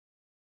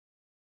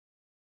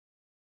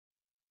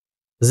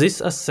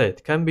This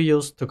asset can be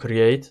used to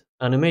create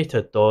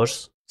animated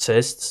doors,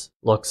 chests,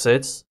 lock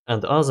sets,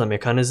 and other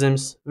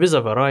mechanisms with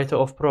a variety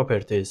of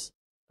properties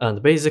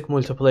and basic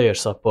multiplayer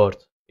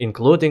support,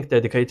 including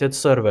dedicated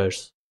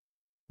servers.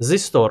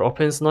 This door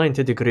opens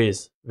 90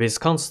 degrees with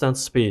constant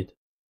speed,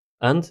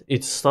 and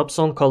it stops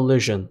on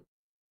collision.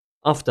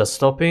 After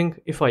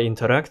stopping, if I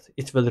interact,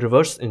 it will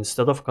reverse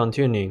instead of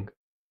continuing.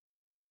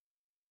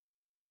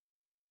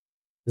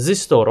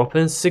 This door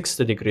opens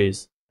 60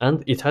 degrees,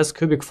 and it has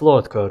cubic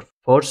float curve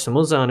for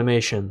smooth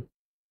animation.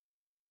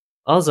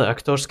 Other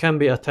actors can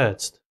be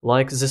attached,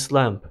 like this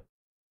lamp.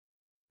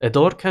 A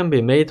door can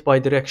be made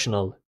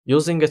bidirectional,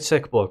 using a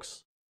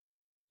checkbox.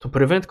 To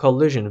prevent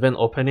collision when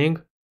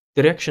opening,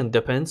 direction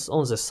depends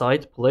on the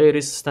side player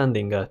is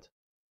standing at.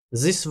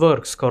 This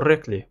works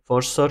correctly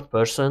for third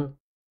person,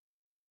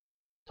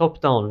 top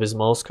down with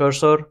mouse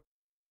cursor,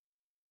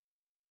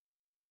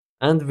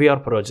 and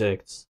VR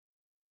projects.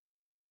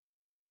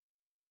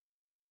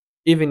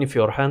 Even if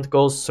your hand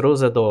goes through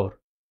the door.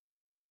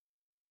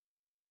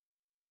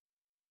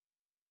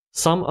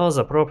 Some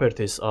other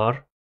properties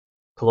are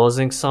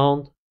closing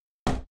sound,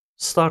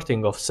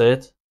 starting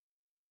offset,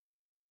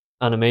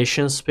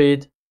 animation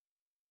speed,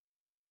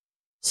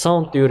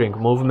 sound during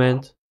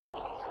movement,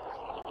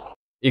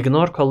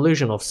 ignore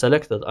collision of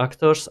selected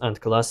actors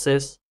and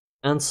classes,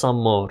 and some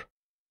more.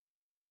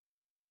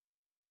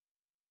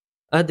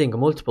 Adding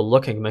multiple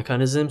locking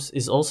mechanisms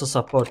is also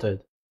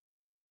supported.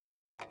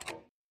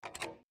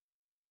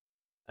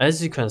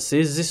 As you can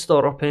see, this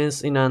door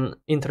opens in an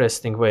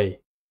interesting way.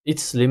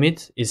 Its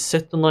limit is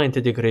set to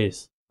 90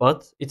 degrees,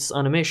 but its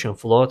animation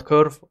float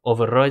curve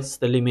overrides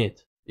the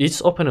limit. Each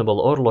openable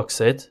or lock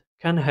set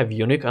can have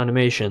unique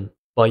animation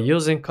by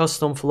using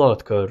custom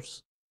float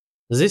curves.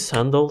 This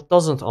handle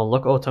doesn't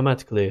unlock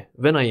automatically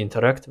when I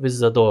interact with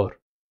the door,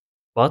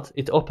 but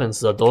it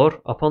opens the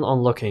door upon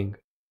unlocking.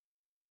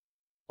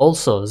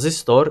 Also,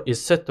 this door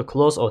is set to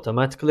close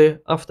automatically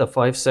after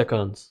 5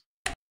 seconds.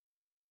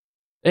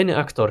 Any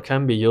actor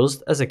can be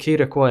used as a key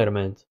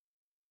requirement.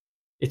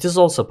 It is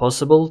also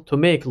possible to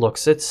make lock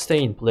sets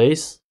stay in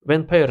place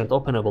when parent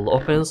openable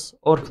opens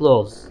or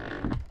closes.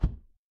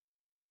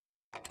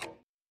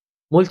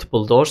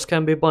 Multiple doors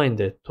can be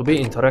binded to be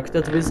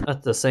interacted with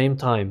at the same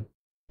time.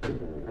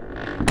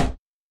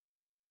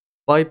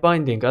 By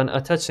binding and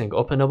attaching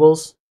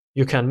openables,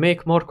 you can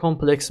make more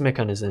complex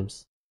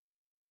mechanisms.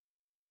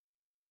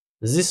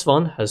 This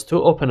one has 2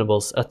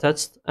 openables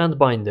attached and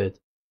binded.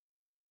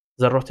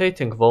 The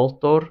rotating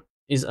vault door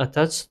is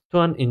attached to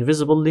an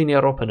invisible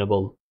linear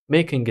openable,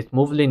 making it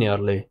move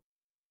linearly.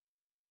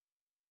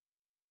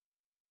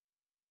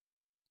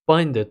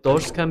 Binded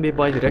doors can be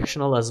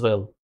bidirectional as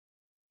well.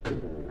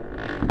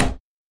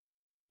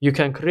 You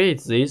can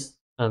create these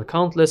and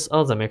countless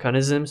other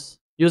mechanisms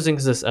using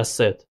this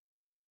asset.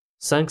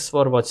 Thanks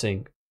for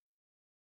watching.